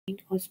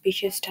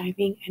auspicious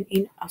timing and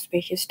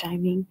inauspicious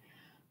timing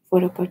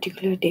for a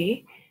particular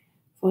day.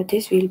 For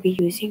this, we'll be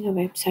using a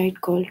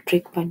website called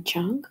Trick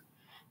Panchang.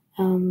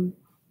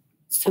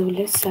 So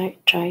let's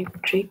try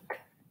Trick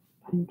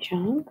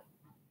Panchang.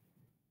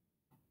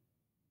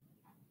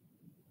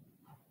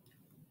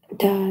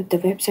 The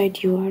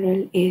website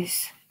URL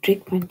is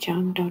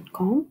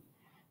trickpanchang.com.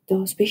 The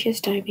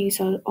auspicious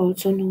timings are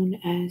also known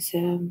as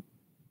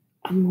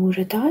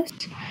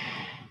muhuratas.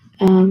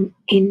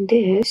 In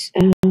this,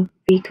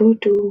 we go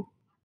to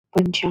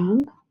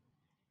Panchang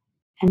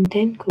and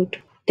then go to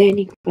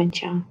Dainik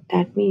Panchang.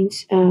 That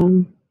means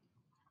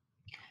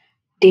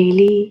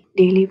daily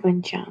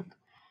Panchang.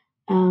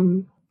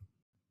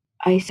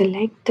 I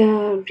select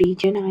the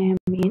region I am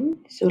in.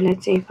 So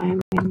let's say if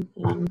I'm in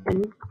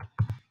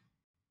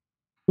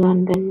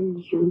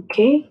London, UK,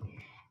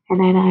 and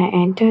then I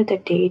enter the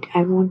date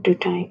I want to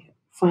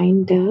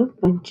find the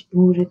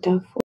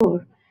Muhurata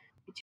for,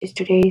 which is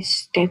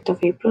today's 10th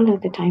of April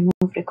at the time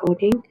of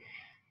recording.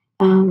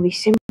 We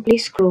simply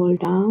scroll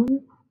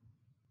down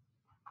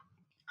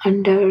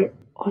under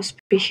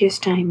auspicious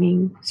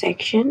timing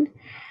section.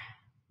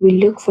 We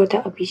look for the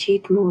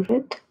Abhijit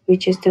Muhurat,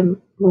 which is the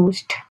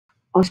most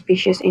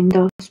auspicious in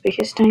the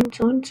auspicious time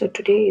zone. So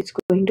today it's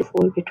going to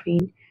fall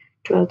between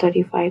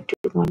 12:35 to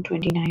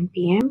 1:29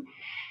 p.m.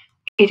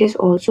 It is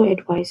also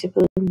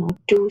advisable not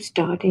to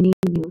start any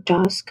new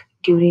task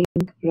during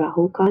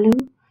Rahu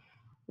Kalam,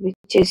 which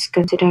is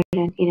considered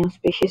an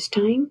inauspicious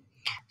time.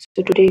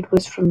 So today it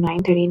was from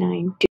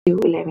 9:39 to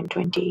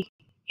 11:20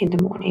 in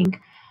the morning.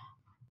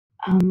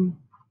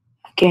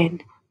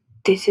 Again,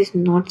 this is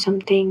not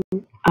something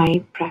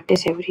I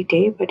practice every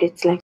day, but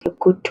it's like a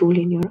good tool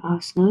in your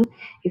arsenal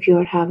if you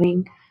are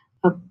having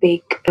a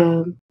big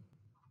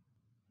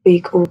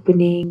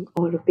opening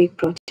or a big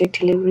project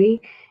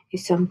delivery.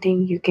 Is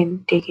something you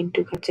can take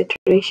into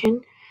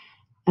consideration.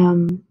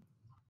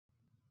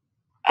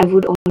 I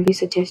would always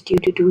suggest you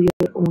to do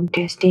your own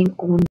testing,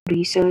 own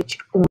research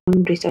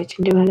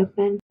and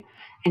development,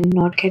 and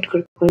not get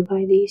crippled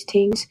by these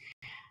things.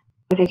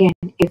 But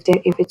again,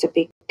 if it's a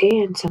big day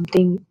and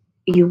something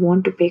you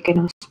want to pick an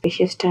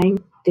auspicious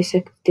time, this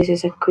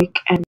is a quick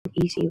and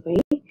easy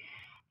way.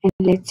 And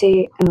let's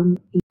say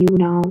you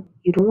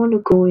don't want to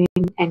go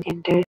in and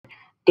enter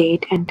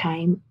date and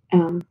time,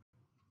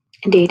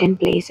 date and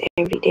place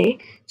every day.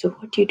 So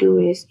what you do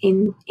is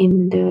in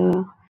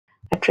the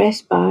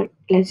address bar,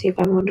 let's say if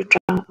I want to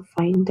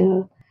find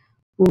the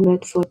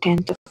Muhurat for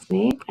 10th of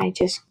May, I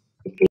just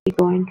quickly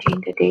go and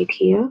change the date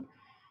here.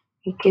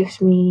 It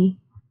gives me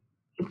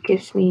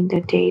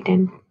the date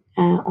and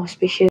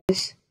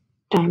auspicious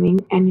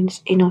timing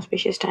and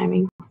inauspicious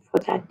timing for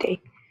that day.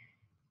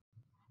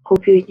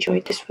 Hope you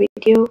enjoyed this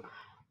video.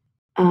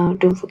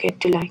 Don't forget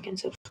to like and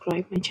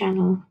subscribe my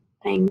channel.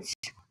 Thanks.